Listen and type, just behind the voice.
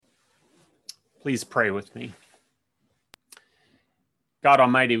Please pray with me. God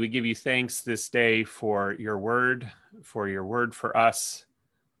Almighty, we give you thanks this day for your word for us,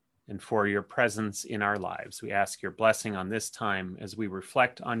 and for your presence in our lives. We ask your blessing on this time as we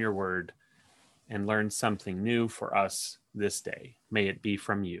reflect on your word and learn something new for us this day. May it be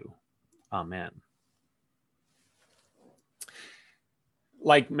from you. Amen.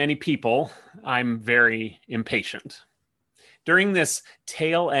 Like many people, I'm very impatient. During this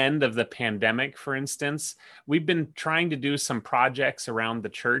tail end of the pandemic, for instance, we've been trying to do some projects around the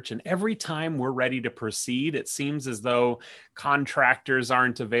church, and every time we're ready to proceed, it seems as though contractors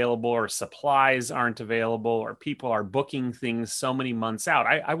aren't available or supplies aren't available or people are booking things so many months out.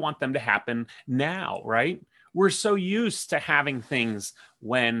 I want them to happen now, right? We're so used to having things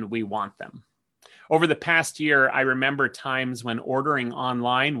when we want them. Over the past year, I remember times when ordering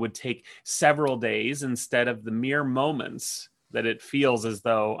online would take several days instead of the mere moments that it feels as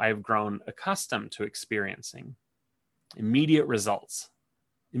though I've grown accustomed to experiencing. Immediate results.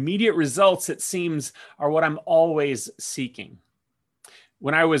 Immediate results, it seems, are what I'm always seeking.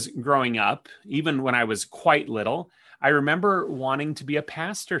 When I was growing up, even when I was quite little, I remember wanting to be a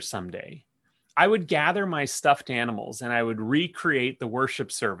pastor someday. I would gather my stuffed animals and I would recreate the worship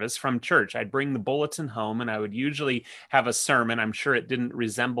service from church. I'd bring the bulletin home and I would usually have a sermon. I'm sure it didn't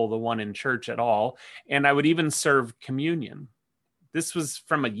resemble the one in church at all. And I would even serve communion. This was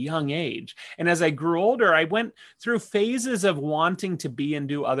from a young age. And as I grew older, I went through phases of wanting to be and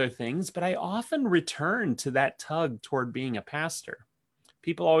do other things, but I often returned to that tug toward being a pastor.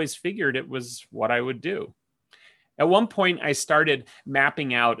 People always figured it was what I would do. At one point, I started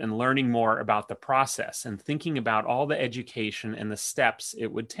mapping out and learning more about the process and thinking about all the education and the steps it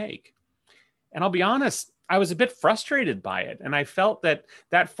would take. And I'll be honest, I was a bit frustrated by it, and I felt that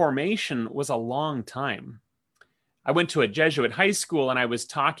that formation was a long time. I went to a Jesuit high school, and I was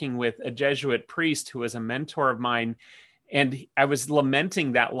talking with a Jesuit priest who was a mentor of mine, and I was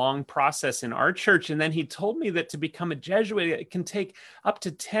lamenting that long process in our church. And then he told me that to become a Jesuit, it can take up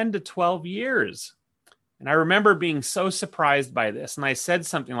to 10 to 12 years. And I remember being so surprised by this. And I said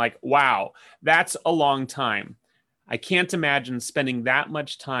something like, wow, that's a long time. I can't imagine spending that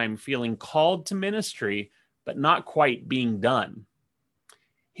much time feeling called to ministry, but not quite being done.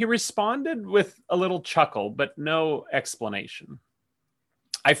 He responded with a little chuckle, but no explanation.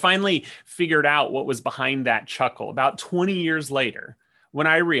 I finally figured out what was behind that chuckle about 20 years later, when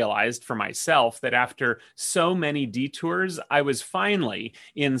I realized for myself that after so many detours, I was finally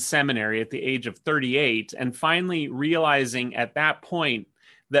in seminary at the age of 38, and finally realizing at that point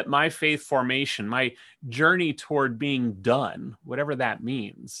that my faith formation, my journey toward being done, whatever that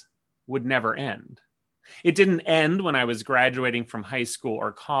means, would never end. It didn't end when I was graduating from high school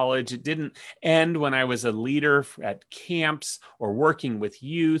or college. It didn't end when I was a leader at camps or working with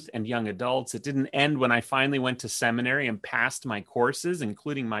youth and young adults. It didn't end when I finally went to seminary and passed my courses,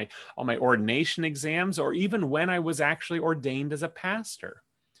 including all my ordination exams, or even when I was actually ordained as a pastor.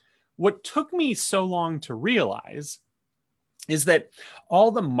 What took me so long to realize is that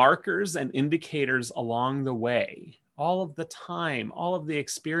all the markers and indicators along the way, all of the time, all of the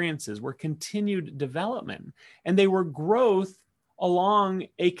experiences were continued development, and they were growth along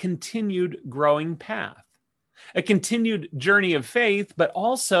a continued growing path, a continued journey of faith, but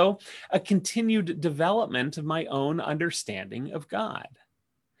also a continued development of my own understanding of God.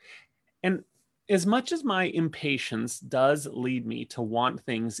 And as much as my impatience does lead me to want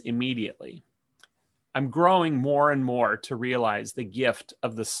things immediately, I'm growing more and more to realize the gift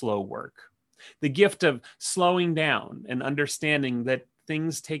of the slow work. The gift of slowing down and understanding that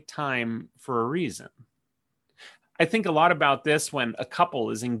things take time for a reason. I think a lot about this when a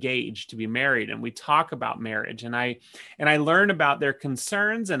couple is engaged to be married and we talk about marriage, and I learn about their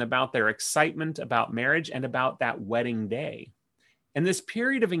concerns and about their excitement about marriage and about that wedding day. And this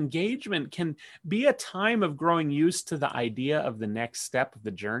period of engagement can be a time of growing used to the idea of the next step of the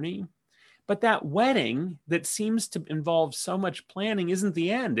journey. But that wedding that seems to involve so much planning isn't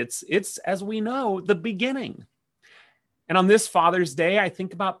the end. It's, as we know, the beginning. And on this Father's Day, I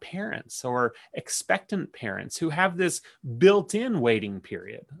think about parents or expectant parents who have this built-in waiting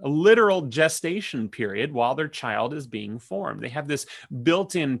period, a literal gestation period while their child is being formed. They have this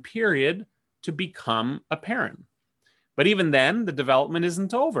built-in period to become a parent. But even then, the development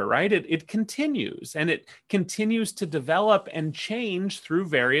isn't over, right? It continues, and it continues to develop and change through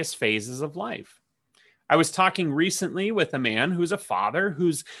various phases of life. I was talking recently with a man who's a father,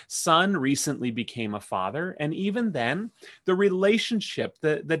 whose son recently became a father. And even then, the relationship,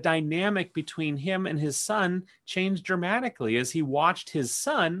 the dynamic between him and his son changed dramatically as he watched his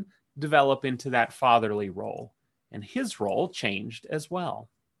son develop into that fatherly role. And his role changed as well.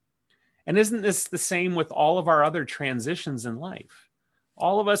 And isn't this the same with all of our other transitions in life?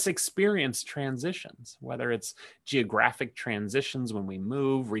 All of us experience transitions, whether it's geographic transitions when we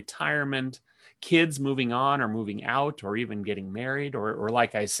move, retirement, kids moving on or moving out, or even getting married, or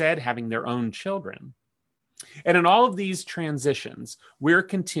like I said, having their own children. And in all of these transitions, we're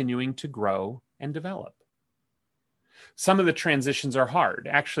continuing to grow and develop. Some of the transitions are hard.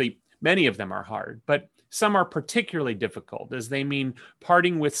 Actually, many of them are hard, but some are particularly difficult as they mean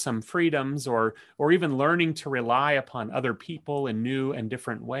parting with some freedoms or even learning to rely upon other people in new and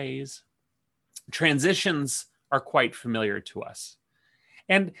different ways. Transitions are quite familiar to us.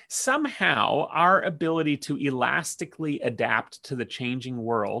 And somehow our ability to elastically adapt to the changing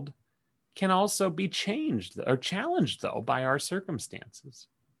world can also be changed or challenged, though, by our circumstances.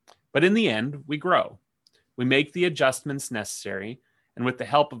 But in the end, we grow. We make the adjustments necessary, and with the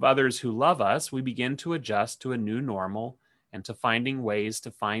help of others who love us, we begin to adjust to a new normal and to finding ways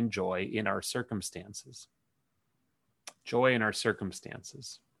to find joy in our circumstances. Joy in our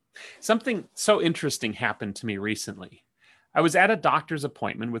circumstances. Something so interesting happened to me recently. I was at a doctor's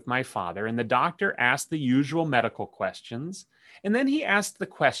appointment with my father, and the doctor asked the usual medical questions, and then he asked the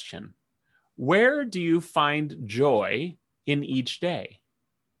question, "Where do you find joy in each day?"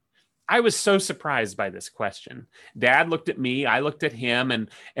 I was so surprised by this question. Dad looked at me, I looked at him,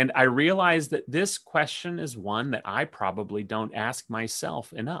 and I realized that this question is one that I probably don't ask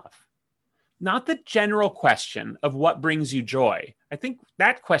myself enough. Not the general question of what brings you joy. I think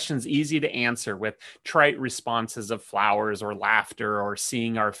that question's easy to answer with trite responses of flowers or laughter or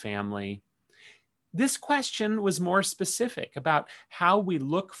seeing our family. This question was more specific about how we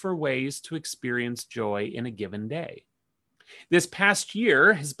look for ways to experience joy in a given day. This past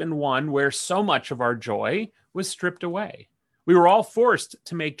year has been one where so much of our joy was stripped away. We were all forced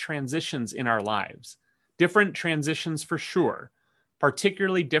to make transitions in our lives, different transitions for sure,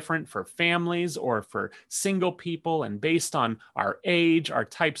 particularly different for families or for single people and based on our age, our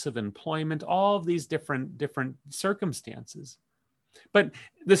types of employment, all of these different circumstances. But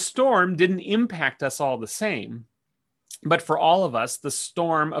the storm didn't impact us all the same. But for all of us, the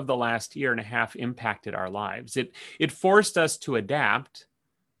storm of the last year and a half impacted our lives. It forced us to adapt.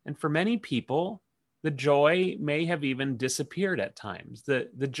 And for many people, the joy may have even disappeared at times.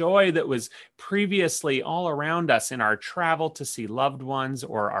 The joy that was previously all around us in our travel to see loved ones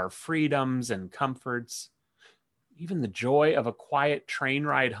or our freedoms and comforts. Even the joy of a quiet train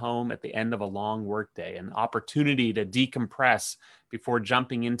ride home at the end of a long workday, an opportunity to decompress before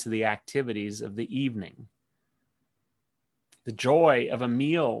jumping into the activities of the evening. The joy of a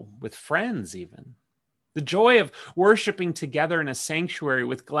meal with friends, even. The joy of worshiping together in a sanctuary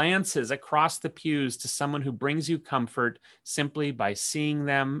with glances across the pews to someone who brings you comfort simply by seeing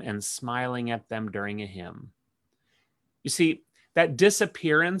them and smiling at them during a hymn. You see, that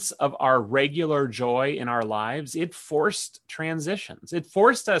disappearance of our regular joy in our lives, it forced transitions. It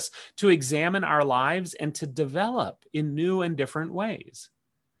forced us to examine our lives and to develop in new and different ways.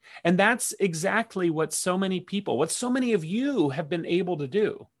 And that's exactly what so many people, what so many of you have been able to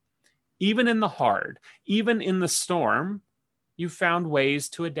do. Even in the hard, even in the storm, you found ways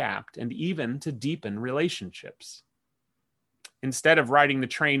to adapt and even to deepen relationships. Instead of riding the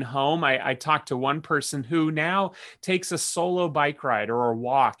train home, I talked to one person who now takes a solo bike ride or a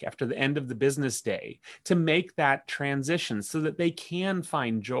walk after the end of the business day to make that transition so that they can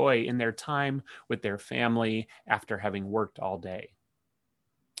find joy in their time with their family after having worked all day.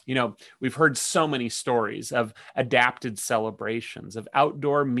 You know, we've heard so many stories of adapted celebrations, of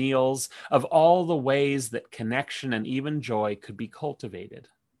outdoor meals, of all the ways that connection and even joy could be cultivated.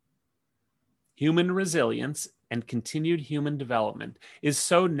 Human resilience and continued human development is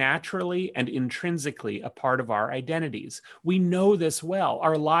so naturally and intrinsically a part of our identities. We know this well.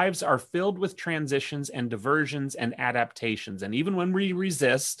 Our lives are filled with transitions and diversions and adaptations. And even when we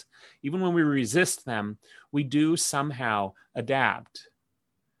resist them, we do somehow adapt.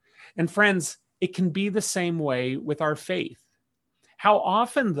 And friends, it can be the same way with our faith. How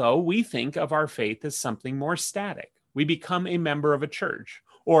often, though, we think of our faith as something more static. We become a member of a church,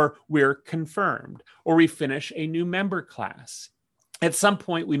 or we're confirmed, or we finish a new member class. At some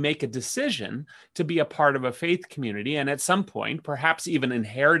point, we make a decision to be a part of a faith community, and at some point, perhaps even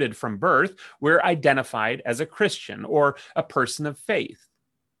inherited from birth, we're identified as a Christian or a person of faith,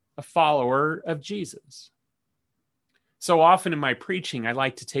 a follower of Jesus. So often in my preaching, I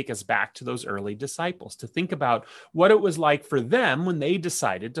like to take us back to those early disciples, to think about what it was like for them when they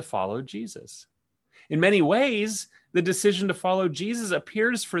decided to follow Jesus. In many ways, the decision to follow Jesus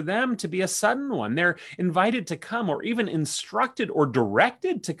appears for them to be a sudden one. They're invited to come or even instructed or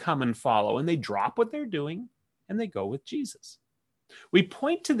directed to come and follow, and they drop what they're doing and they go with Jesus. We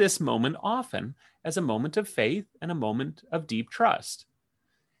point to this moment often as a moment of faith and a moment of deep trust.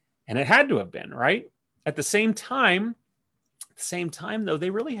 And it had to have been, right? At the same time, though, they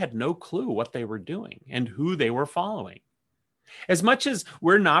really had no clue what they were doing and who they were following. As much as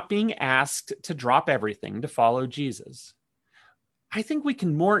we're not being asked to drop everything to follow Jesus, I think we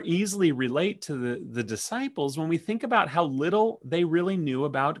can more easily relate to the disciples when we think about how little they really knew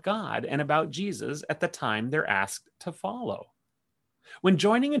about God and about Jesus at the time they're asked to follow. When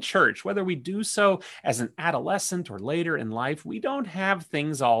joining a church, whether we do so as an adolescent or later in life, we don't have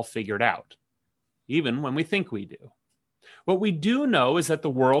things all figured out, even when we think we do. What we do know is that the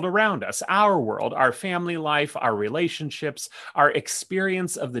world around us, our world, our family life, our relationships, our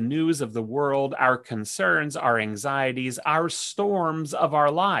experience of the news of the world, our concerns, our anxieties, our storms of our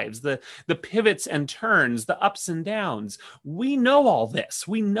lives, the pivots and turns, the ups and downs, we know all this.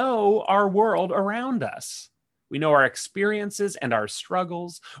 We know our world around us. We know our experiences and our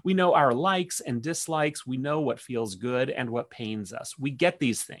struggles. We know our likes and dislikes. We know what feels good and what pains us. We get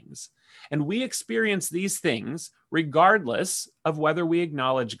these things. And we experience these things regardless of whether we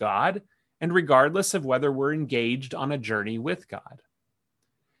acknowledge God and regardless of whether we're engaged on a journey with God.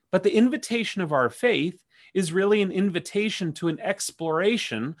 But the invitation of our faith is really an invitation to an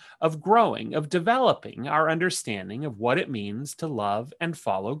exploration of growing, of developing our understanding of what it means to love and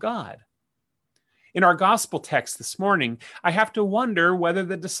follow God. In our gospel text this morning, I have to wonder whether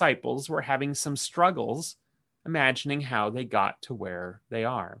the disciples were having some struggles imagining how they got to where they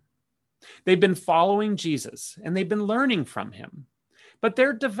are. They've been following Jesus and they've been learning from him, but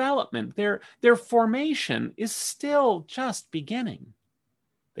their development, their formation is still just beginning.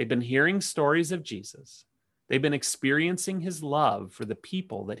 They've been hearing stories of Jesus. They've been experiencing his love for the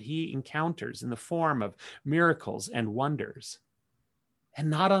people that he encounters in the form of miracles and wonders. And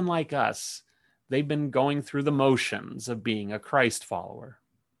not unlike us, they've been going through the motions of being a Christ follower.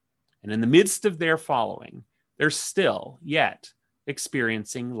 And in the midst of their following, they're still yet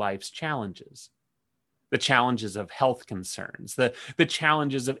experiencing life's challenges. The challenges of health concerns, the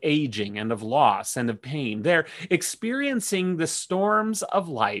challenges of aging and of loss and of pain. They're experiencing the storms of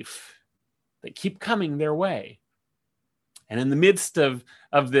life that keep coming their way. And in the midst of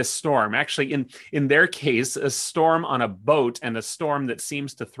this storm, actually in their case, a storm on a boat and a storm that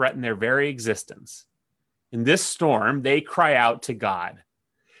seems to threaten their very existence. In this storm, they cry out to God,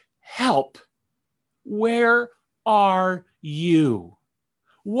 "Help! Where are you?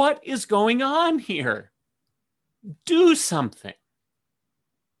 What is going on here? Do something."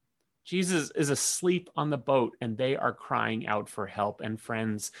 Jesus is asleep on the boat and they are crying out for help. And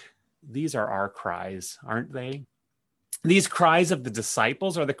friends, these are our cries, aren't they? These cries of the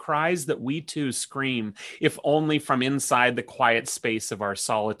disciples are the cries that we too scream, if only from inside the quiet space of our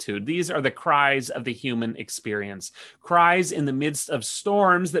solitude. These are the cries of the human experience, cries in the midst of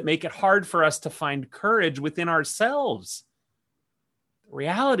storms that make it hard for us to find courage within ourselves. The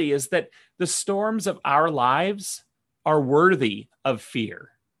reality is that the storms of our lives are worthy of fear.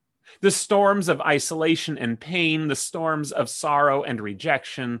 The storms of isolation and pain, the storms of sorrow and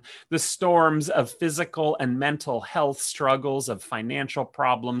rejection, the storms of physical and mental health struggles, of financial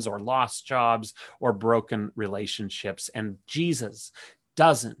problems or lost jobs or broken relationships. And Jesus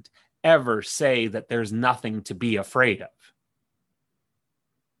doesn't ever say that there's nothing to be afraid of.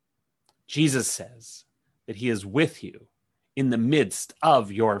 Jesus says that he is with you in the midst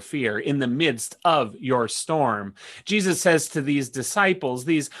of your fear, in the midst of your storm. Jesus says to these disciples,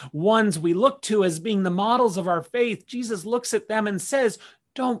 these ones we look to as being the models of our faith, Jesus looks at them and says,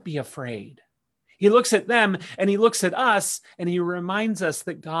 "Don't be afraid." He looks at them and he looks at us and he reminds us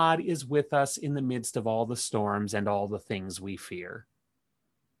that God is with us in the midst of all the storms and all the things we fear.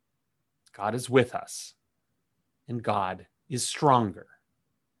 God is with us and God is stronger.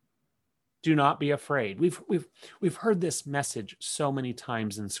 Do not be afraid. We've heard this message so many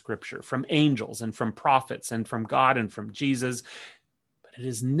times in Scripture from angels and from prophets and from God and from Jesus, but it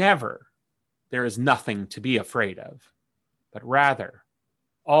is never, there is nothing to be afraid of, but rather,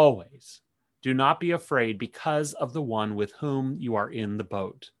 always, do not be afraid because of the one with whom you are in the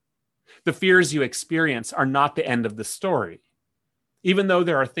boat. The fears you experience are not the end of the story. Even though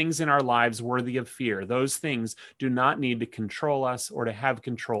there are things in our lives worthy of fear, those things do not need to control us or to have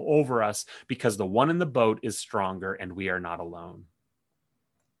control over us because the one in the boat is stronger and we are not alone.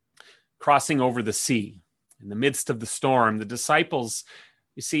 Crossing over the sea in the midst of the storm, the disciples,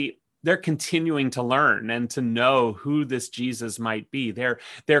 you see, they're continuing to learn and to know who this Jesus might be. They're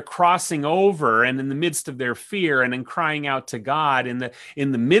crossing over, and in the midst of their fear and in crying out to God, in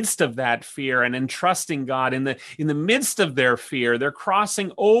the midst of that fear and in trusting God, in the midst of their fear, they're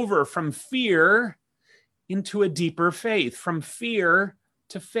crossing over from fear into a deeper faith, from fear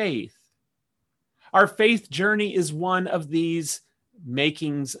to faith. Our faith journey is one of these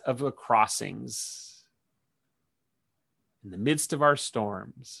makings of the crossings in the midst of our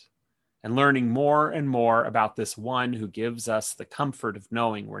storms, and learning more and more about this one who gives us the comfort of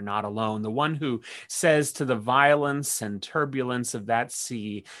knowing we're not alone, the one who says to the violence and turbulence of that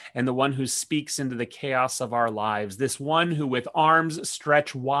sea, and the one who speaks into the chaos of our lives, this one who with arms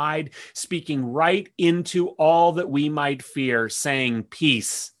stretched wide, speaking right into all that we might fear, saying,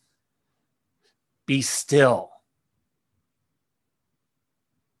 "Peace, be still."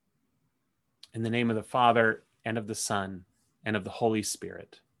 In the name of the Father, and of the Son, and of the Holy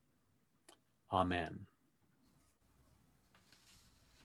Spirit. Amen.